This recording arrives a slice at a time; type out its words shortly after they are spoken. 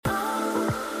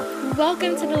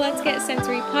Welcome to the Let's Get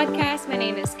Sensory podcast. My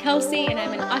name is Kelsey and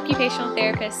I'm an occupational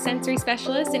therapist, sensory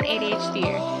specialist, and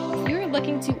ADHDer. If you're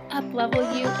looking to up-level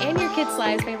you and your kids'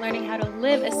 lives by learning how to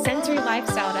live a sensory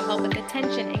lifestyle to help with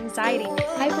attention, anxiety,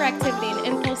 hyperactivity,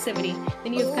 and impulsivity,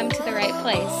 then you've come to the right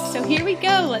place. So here we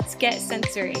go. Let's get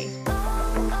sensory.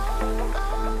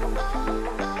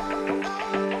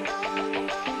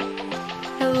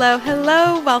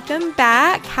 Hello, welcome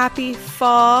back. Happy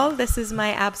fall. This is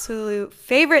my absolute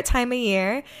favorite time of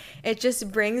year. It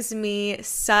just brings me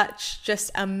such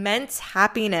just immense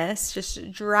happiness,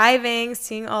 just driving,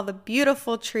 seeing all the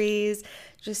beautiful trees,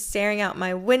 just staring out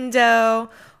my window,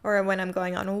 or when I'm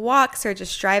going on walks or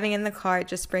just driving in the car. It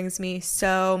just brings me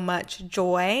so much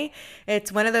joy.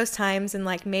 It's one of those times, and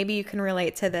like maybe you can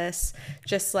relate to this,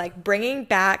 just like bringing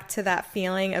back to that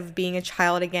feeling of being a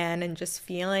child again and just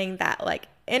feeling that like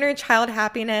inner child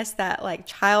happiness, that like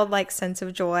childlike sense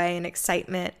of joy and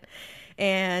excitement.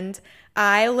 And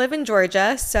I live in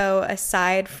Georgia, so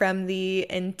aside from the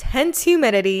intense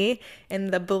humidity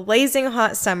and the blazing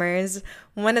hot summers,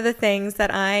 one of the things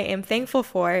that I am thankful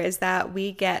for is that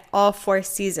we get all four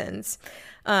seasons.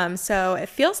 So it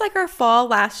feels like our fall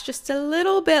lasts just a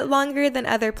little bit longer than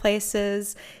other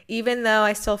places, even though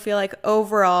I still feel like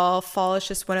overall fall is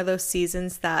just one of those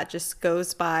seasons that just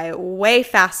goes by way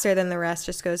faster than the rest,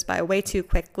 just goes by way too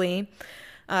quickly.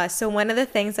 So one of the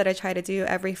things that I try to do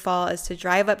every fall is to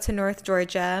drive up to North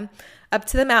Georgia, up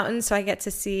to the mountains, so I get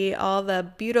to see all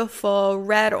the beautiful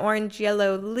red, orange,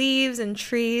 yellow leaves and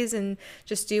trees and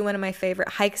just do one of my favorite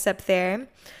hikes up there.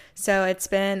 So it's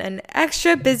been an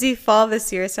extra busy fall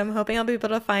this year, so I'm hoping I'll be able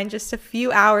to find just a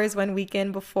few hours one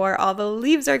weekend before all the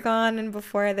leaves are gone and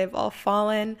before they've all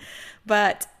fallen.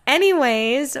 But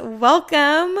anyways,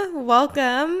 welcome.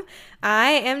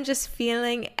 I am just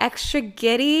feeling extra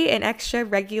giddy and extra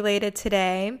regulated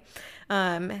today.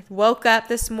 Woke up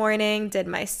this morning, did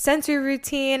my sensory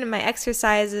routine and my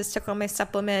exercises, took all my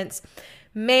supplements,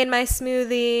 made my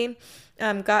smoothie,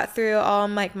 got through all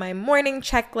like my morning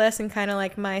checklist and kind of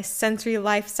like my sensory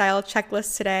lifestyle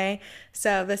checklist today.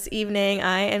 So this evening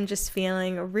I am just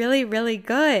feeling really, really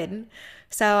good.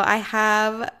 So I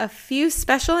have a few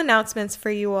special announcements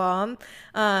for you all.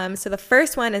 So the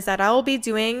first one is that I will be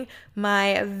doing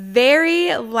my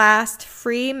very last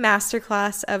free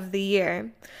masterclass of the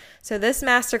year. So this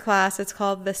masterclass is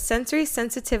called the Sensory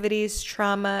Sensitivities,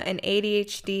 Trauma, and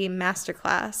ADHD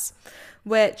Masterclass,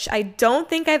 which I don't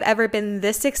think I've ever been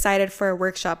this excited for a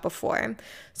workshop before.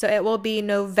 So it will be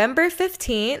November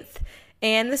 15th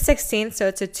and the 16th. So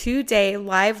it's a 2-day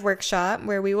live workshop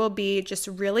where we will be just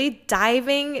really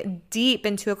diving deep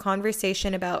into a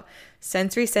conversation about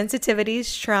sensory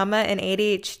sensitivities, trauma, and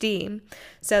ADHD.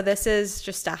 So this is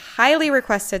just a highly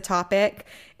requested topic,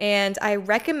 and I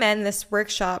recommend this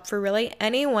workshop for really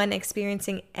anyone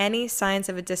experiencing any signs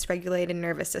of a dysregulated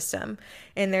nervous system.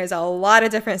 And there's a lot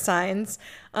of different signs.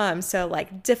 So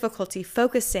like difficulty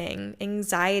focusing,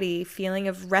 anxiety, feeling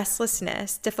of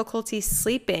restlessness, difficulty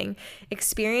sleeping,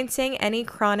 experiencing any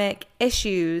chronic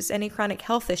issues, any chronic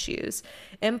health issues,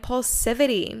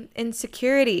 impulsivity,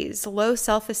 insecurities, low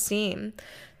self-esteem.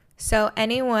 So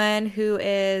anyone who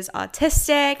is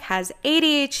autistic, has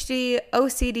ADHD,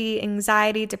 OCD,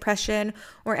 anxiety, depression,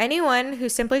 or anyone who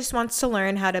simply just wants to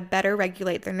learn how to better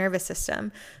regulate their nervous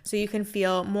system so you can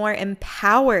feel more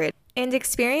empowered and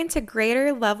experience a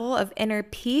greater level of inner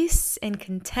peace and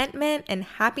contentment and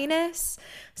happiness.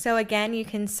 So again, you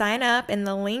can sign up in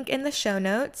the link in the show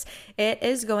notes. It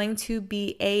is going to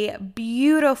be a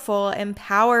beautiful and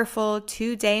powerful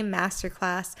 2-day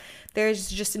masterclass. There's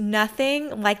just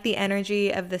nothing like the energy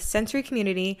of the sensory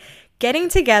community getting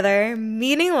together,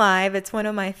 meeting live. It's one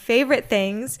of my favorite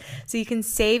things. So you can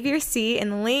save your seat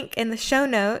and link in the show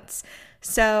notes.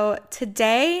 So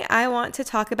today I want to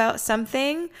talk about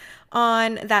something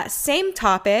on that same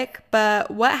topic,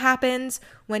 but what happens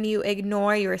when you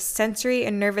ignore your sensory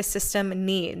and nervous system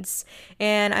needs.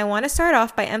 And I want to start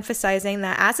off by emphasizing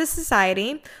that as a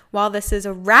society, while this is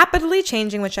rapidly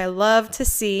changing, which I love to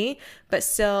see, but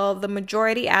still the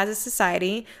majority as a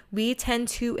society, we tend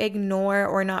to ignore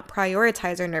or not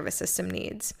prioritize our nervous system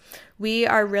needs. We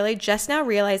are really just now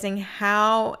realizing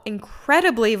how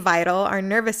incredibly vital our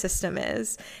nervous system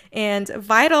is. And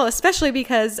vital, especially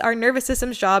because our nervous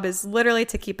system's job is literally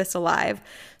to keep us alive.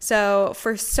 So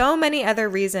for so many other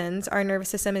reasons, our nervous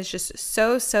system is just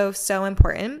so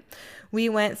important. we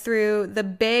went through the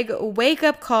big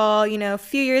wake-up call, a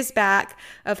few years back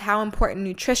of how important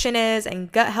nutrition is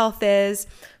and gut health is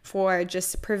for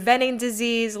just preventing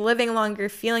disease, living longer,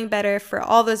 feeling better, for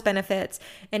all those benefits.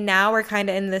 And now we're kind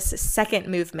of in this second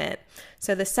movement.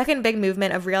 So the second big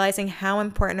movement of realizing how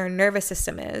important our nervous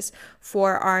system is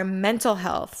for our mental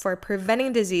health, for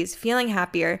preventing disease, feeling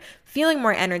happier, feeling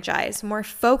more energized, more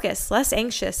focused, less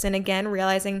anxious, and again,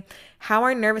 realizing how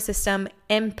our nervous system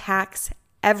impacts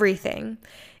everything.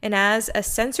 And as a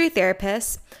sensory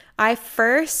therapist, I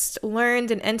first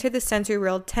learned and entered the sensory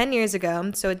world 10 years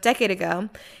ago, so a decade ago,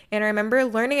 and I remember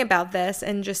learning about this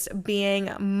and just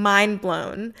being mind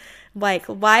blown. Like,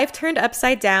 life turned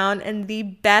upside down in the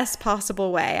best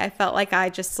possible way. I felt like I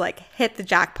just hit the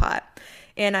jackpot.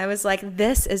 And I was like,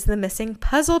 this is the missing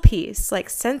puzzle piece, like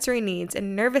sensory needs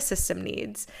and nervous system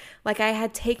needs. Like, I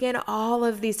had taken all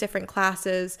of these different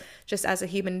classes just as a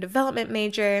human development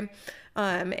major,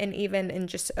 and even in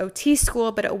just OT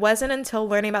school, but it wasn't until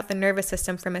learning about the nervous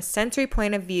system from a sensory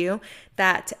point of view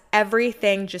that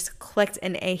everything just clicked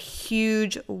in a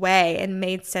huge way and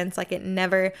made sense like it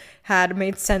never had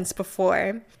made sense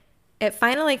before. It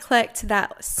finally clicked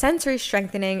that sensory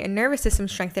strengthening and nervous system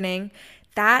strengthening,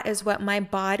 that is what my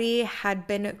body had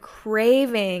been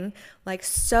craving, like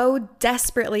so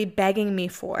desperately begging me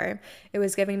for. It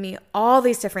was giving me all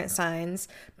these different signs,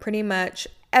 pretty much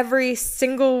every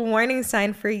single warning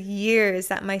sign for years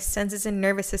that my senses and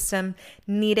nervous system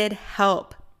needed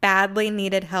help, badly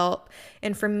needed help.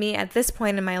 And for me at this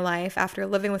point in my life, after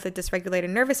living with a dysregulated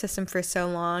nervous system for so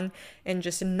long and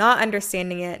just not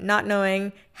understanding it, not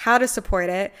knowing how to support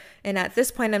it, and at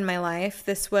this point in my life,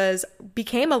 this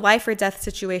became a life or death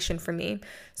situation for me.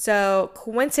 So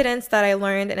coincidence that I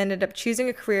learned and ended up choosing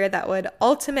a career that would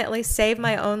ultimately save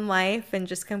my own life and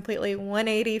just completely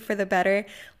 180 for the better.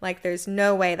 Like, there's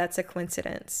no way that's a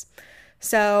coincidence.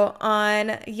 So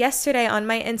yesterday on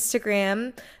my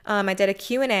Instagram, I did a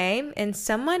Q&A and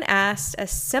someone asked a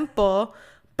simple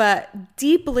but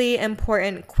deeply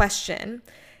important question.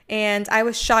 And I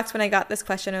was shocked when I got this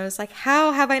question. I was like,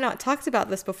 how have I not talked about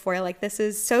this before? Like, this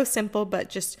is so simple, but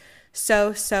just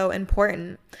so, so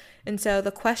important. And so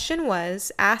the question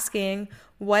was asking,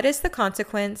 what is the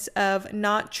consequence of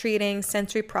not treating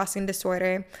sensory processing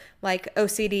disorder like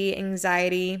OCD,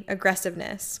 anxiety,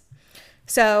 aggressiveness?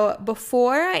 So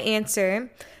before I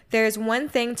answer, there's one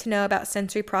thing to know about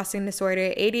sensory processing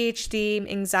disorder, ADHD,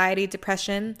 anxiety,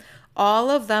 depression. All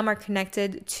of them are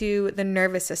connected to the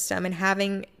nervous system and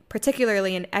having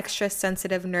particularly an extra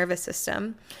sensitive nervous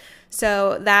system.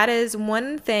 So that is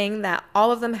one thing that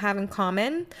all of them have in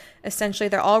common. Essentially,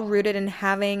 they're all rooted in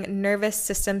having nervous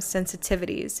system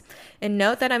sensitivities. And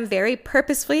note that I'm very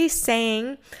purposefully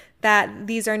saying that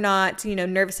these are not,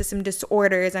 nervous system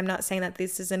disorders. I'm not saying that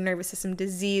this is a nervous system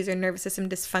disease or nervous system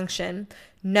dysfunction.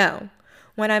 No.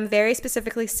 What I'm very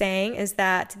specifically saying is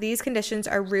that these conditions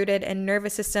are rooted in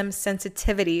nervous system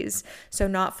sensitivities. So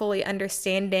not fully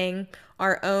understanding how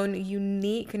our own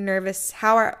unique nervous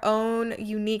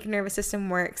system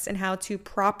works and how to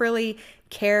properly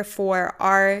care for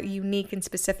our unique and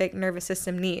specific nervous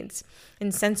system needs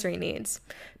and sensory needs.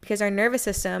 Because our nervous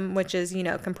system, which is,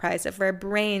 comprised of our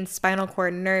brain, spinal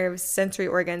cord, nerves, sensory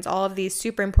organs, all of these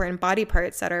super important body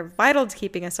parts that are vital to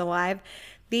keeping us alive,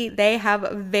 they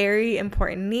have very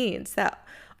important needs that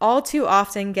all too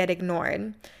often get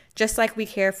ignored. Just like we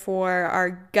care for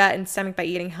our gut and stomach by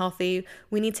eating healthy,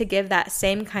 we need to give that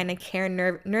same kind of care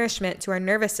and nourishment to our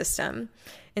nervous system.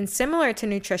 And similar to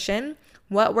nutrition,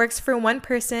 what works for one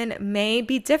person may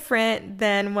be different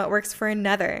than what works for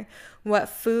another. What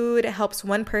food helps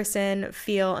one person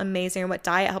feel amazing, or what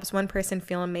diet helps one person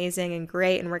feel amazing and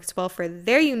great and works well for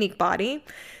their unique body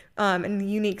and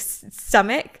unique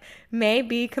stomach may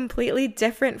be completely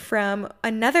different from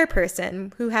another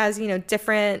person who has,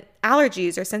 different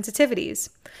allergies or sensitivities.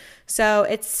 So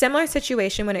it's a similar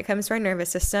situation when it comes to our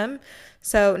nervous system.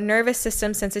 So nervous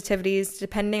system sensitivities,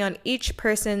 depending on each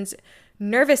person's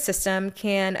nervous system,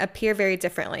 can appear very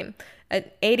differently.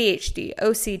 ADHD,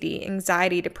 OCD,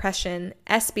 anxiety, depression,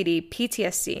 SPD,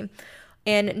 PTSD.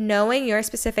 And knowing your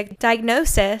specific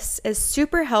diagnosis is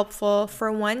super helpful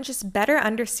for one, just better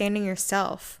understanding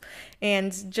yourself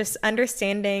and just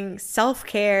understanding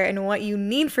self-care and what you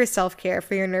need for self-care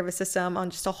for your nervous system on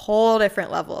just a whole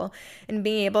different level, and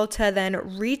being able to then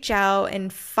reach out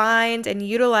and find and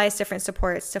utilize different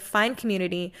supports to find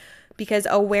community. Because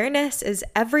awareness is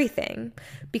everything.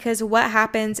 Because what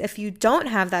happens if you don't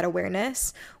have that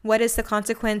awareness? What is the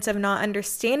consequence of not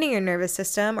understanding your nervous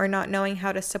system or not knowing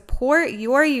how to support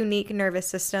your unique nervous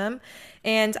system?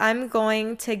 And I'm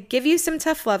going to give you some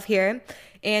tough love here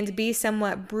and be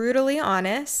somewhat brutally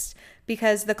honest,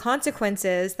 because the consequence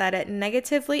is that it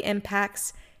negatively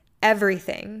impacts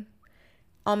everything.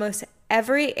 Almost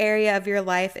every area of your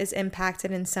life is impacted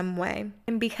in some way.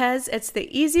 And because it's the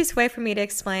easiest way for me to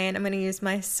explain, I'm going to use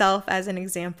myself as an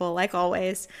example, like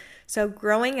always. So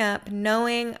growing up,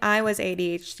 knowing I was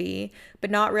ADHD, but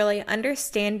not really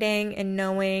understanding and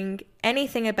knowing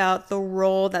anything about the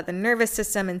role that the nervous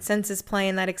system and senses play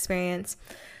in that experience.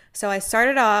 So I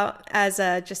started out as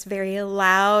a just very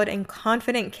loud and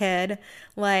confident kid.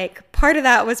 Like, part of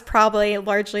that was probably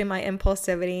largely my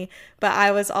impulsivity, but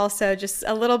I was also just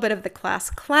a little bit of the class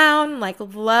clown, like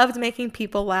loved making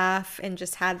people laugh and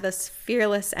just had this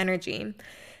fearless energy.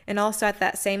 And also at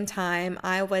that same time,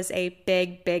 I was a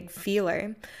big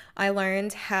feeler. I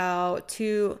learned how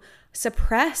to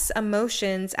suppress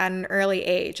emotions at an early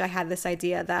age. I had this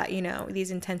idea that,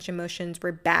 these intense emotions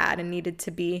were bad and needed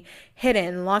to be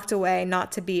hidden, locked away,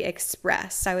 not to be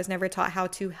expressed. I was never taught how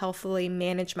to healthily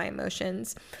manage my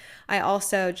emotions. I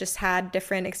also just had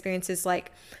different experiences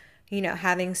like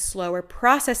having slower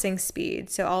processing speed.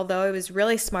 So although I was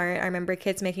really smart, I remember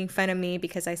kids making fun of me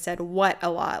because I said what a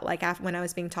lot, like when I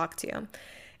was being talked to.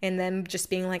 And then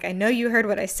just being like, I know you heard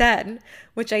what I said,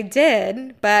 which I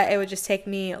did, but it would just take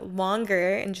me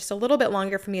longer and just a little bit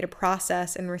longer for me to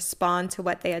process and respond to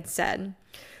what they had said,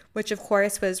 which of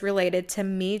course was related to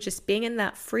me just being in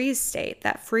that freeze state,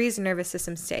 that freeze nervous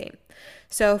system state.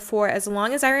 So for as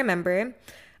long as I remember,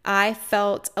 I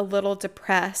felt a little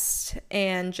depressed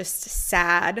and just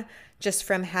sad just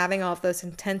from having all of those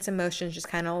intense emotions just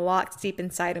kind of locked deep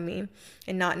inside of me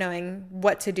and not knowing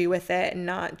what to do with it and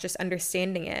not just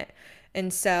understanding it.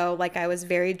 And so I was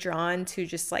very drawn to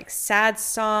just sad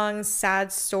songs,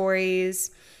 sad stories.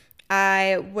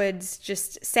 I would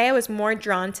just say I was more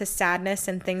drawn to sadness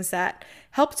and things that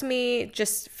helped me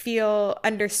just feel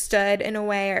understood in a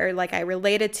way, or I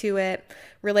related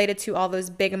to all those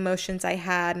big emotions I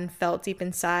had and felt deep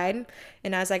inside.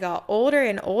 And as I got older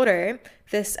and older,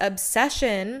 this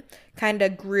obsession kind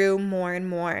of grew more and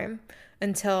more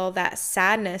until that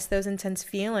sadness, those intense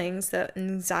feelings, the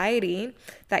anxiety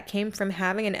that came from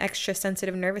having an extra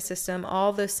sensitive nervous system,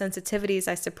 all those sensitivities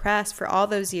I suppressed for all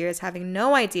those years, having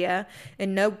no idea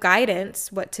and no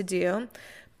guidance what to do.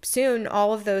 Soon,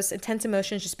 all of those intense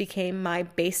emotions just became my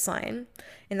baseline,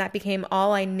 and that became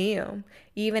all I knew.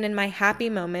 Even in my happy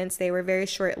moments, they were very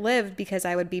short-lived because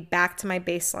I would be back to my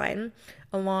baseline.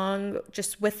 Along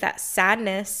just with that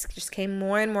sadness just came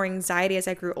more and more anxiety as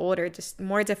I grew older, just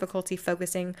more difficulty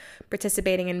focusing,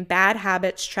 participating in bad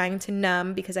habits, trying to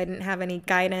numb because I didn't have any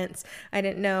guidance. I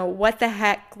didn't know what the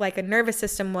heck a nervous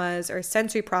system was or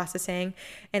sensory processing,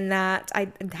 and that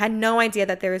I had no idea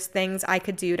that there was things I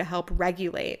could do to help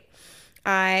regulate.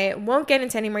 I won't get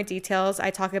into any more details. I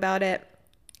talk about it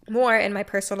more in my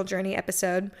personal journey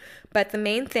episode, but the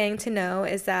main thing to know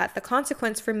is that the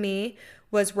consequence for me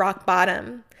was rock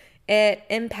bottom. It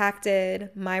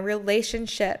impacted my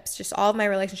relationships, just all of my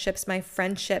relationships, my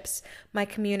friendships, my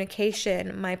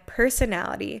communication, my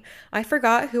personality. I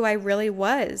forgot who I really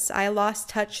was. I lost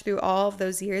touch through all of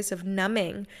those years of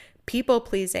numbing, people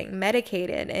pleasing,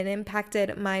 medicated, and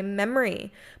impacted my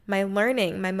memory, my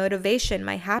learning, my motivation,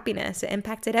 my happiness. It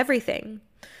impacted everything.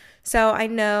 So I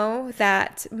know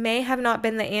that may have not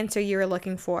been the answer you were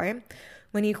looking for.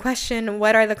 When you question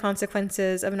what are the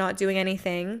consequences of not doing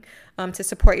anything to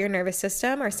support your nervous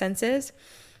system or senses.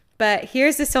 But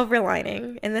here's the silver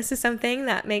lining, and this is something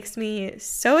that makes me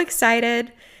so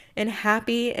excited and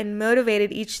happy and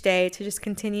motivated each day to just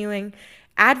continuing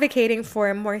advocating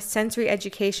for more sensory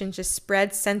education, just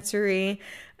spread sensory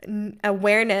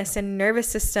awareness and nervous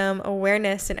system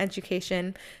awareness and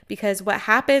education. Because what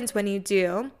happens when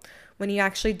you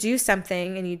actually do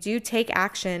something and you do take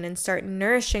action and start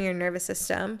nourishing your nervous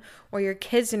system or your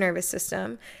kid's nervous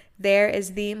system, there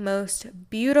is the most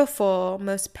beautiful,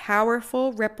 most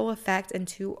powerful ripple effect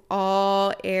into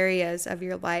all areas of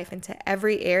your life, into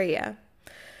every area.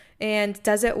 And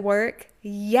does it work?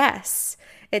 Yes.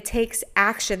 It takes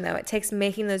action, though. It takes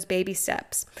making those baby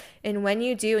steps. And when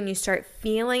you do and you start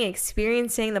feeling,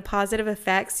 experiencing the positive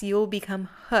effects, you will become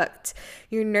hooked.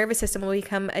 Your nervous system will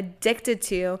become addicted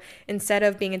to, instead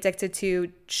of being addicted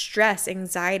to stress,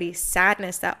 anxiety,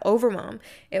 sadness, that overwhelm,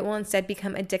 it will instead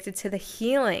become addicted to the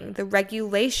healing, the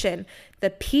regulation, the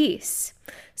peace.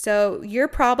 So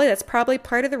that's probably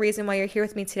part of the reason why you're here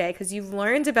with me today, because you've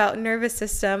learned about nervous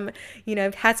system,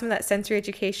 you've had some of that sensory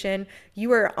education.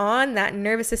 You are on that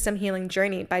nervous system healing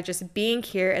journey by just being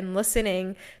here and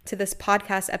listening to this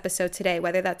podcast episode today,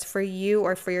 whether that's for you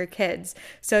or for your kids.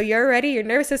 So your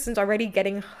nervous system's already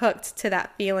getting hooked to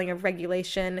that feeling of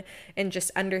regulation and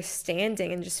just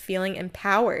understanding and just feeling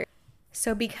empowered.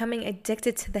 So becoming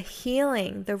addicted to the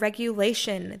healing, the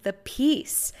regulation, the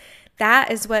peace,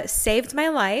 that is what saved my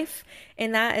life.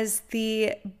 And that is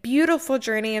the beautiful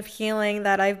journey of healing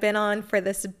that I've been on for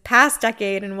this past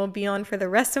decade and will be on for the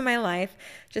rest of my life.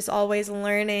 Just always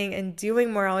learning and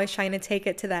doing more, always trying to take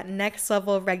it to that next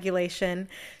level of regulation,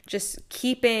 just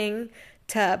keeping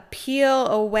to peel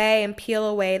away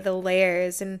the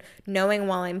layers, and knowing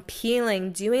while I'm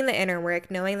peeling, doing the inner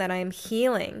work, knowing that I'm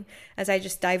healing as I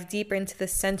just dive deeper into the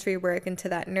sensory work, into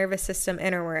that nervous system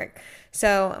inner work.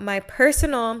 So my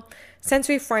personal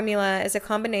sensory formula is a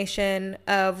combination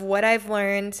of what I've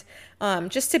learned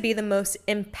just to be the most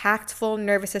impactful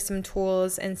nervous system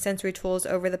tools and sensory tools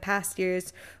over the past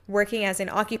years, working as an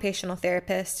occupational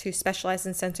therapist who specializes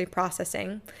in sensory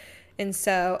processing. And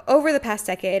so over the past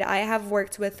decade, I have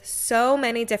worked with so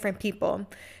many different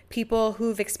people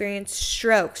who've experienced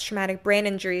strokes, traumatic brain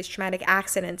injuries, traumatic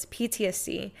accidents,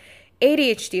 PTSD,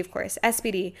 ADHD, of course,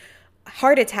 SPD,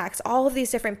 heart attacks, all of these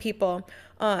different people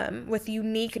with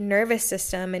unique nervous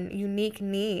system and unique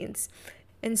needs.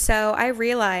 And so I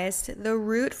realized the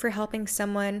root for helping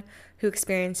someone who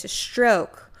experienced a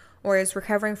stroke or is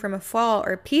recovering from a fall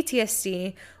or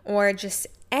PTSD or just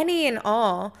any and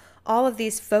all of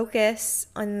these focus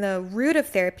on the root of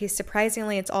therapy.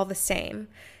 Surprisingly, it's all the same.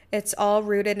 It's all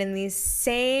rooted in these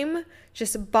same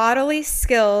just bodily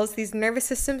skills, these nervous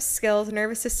system skills,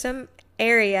 nervous system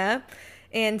area.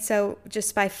 And so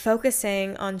just by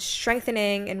focusing on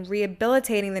strengthening and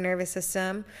rehabilitating the nervous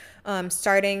system,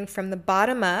 starting from the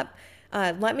bottom up,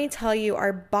 let me tell you,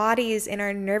 our bodies and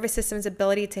our nervous system's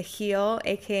ability to heal,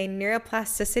 aka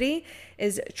neuroplasticity,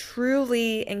 is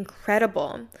truly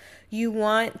incredible. You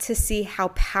want to see how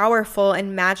powerful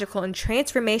and magical and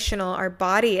transformational our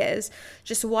body is.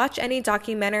 Just watch any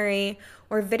documentary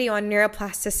or video on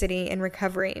neuroplasticity and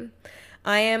recovery.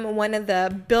 I am one of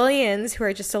the billions who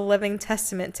are just a living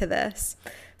testament to this.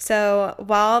 So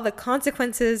while the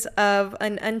consequences of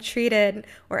an untreated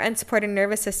or unsupported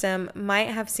nervous system might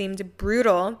have seemed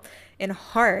brutal and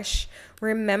harsh,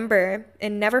 remember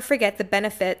and never forget the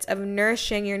benefits of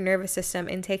nourishing your nervous system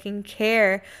and taking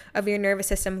care of your nervous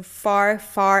system far,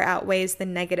 far outweighs the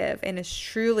negative and is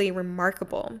truly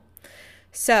remarkable.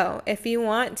 So if you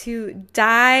want to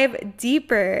dive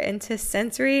deeper into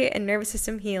sensory and nervous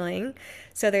system healing,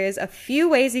 so there's a few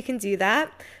ways you can do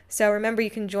that. So remember, you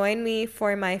can join me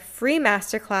for my free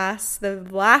masterclass, the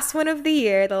last one of the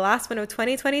year, the last one of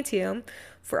 2022,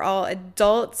 for all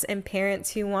adults and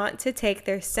parents who want to take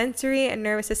their sensory and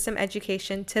nervous system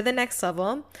education to the next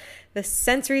level, the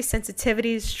Sensory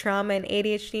Sensitivities, Trauma, and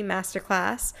ADHD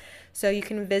Masterclass. So you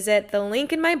can visit the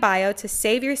link in my bio to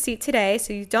save your seat today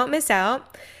so you don't miss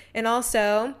out. And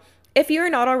also, if you are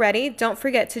not already, don't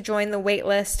forget to join the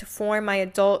waitlist for my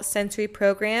adult sensory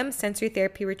program, Sensory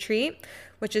Therapy Retreat,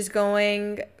 which is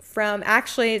going from,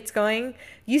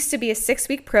 used to be a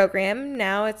 6-week program.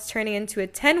 Now it's turning into a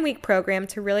 10-week program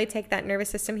to really take that nervous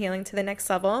system healing to the next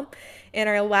level. In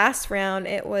our last round,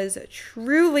 it was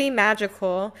truly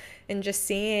magical in just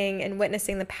seeing and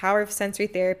witnessing the power of sensory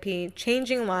therapy,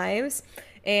 changing lives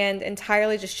and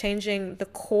entirely just changing the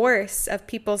course of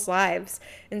people's lives.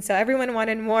 And so everyone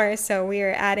wanted more, so we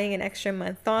are adding an extra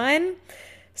month on.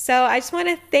 So I just want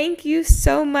to thank you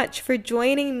so much for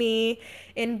joining me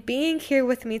and being here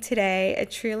with me today. It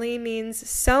truly means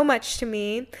so much to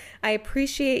me. I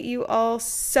appreciate you all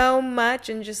so much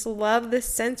and just love the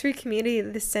sensory community,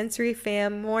 the sensory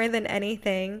fam more than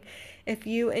anything. If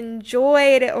you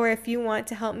enjoyed or if you want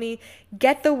to help me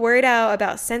get the word out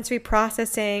about sensory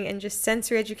processing and just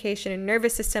sensory education and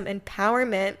nervous system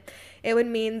empowerment, it would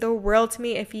mean the world to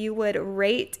me if you would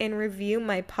rate and review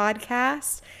my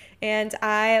podcast. And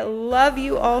I love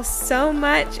you all so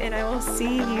much, and I will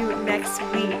see you next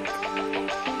week.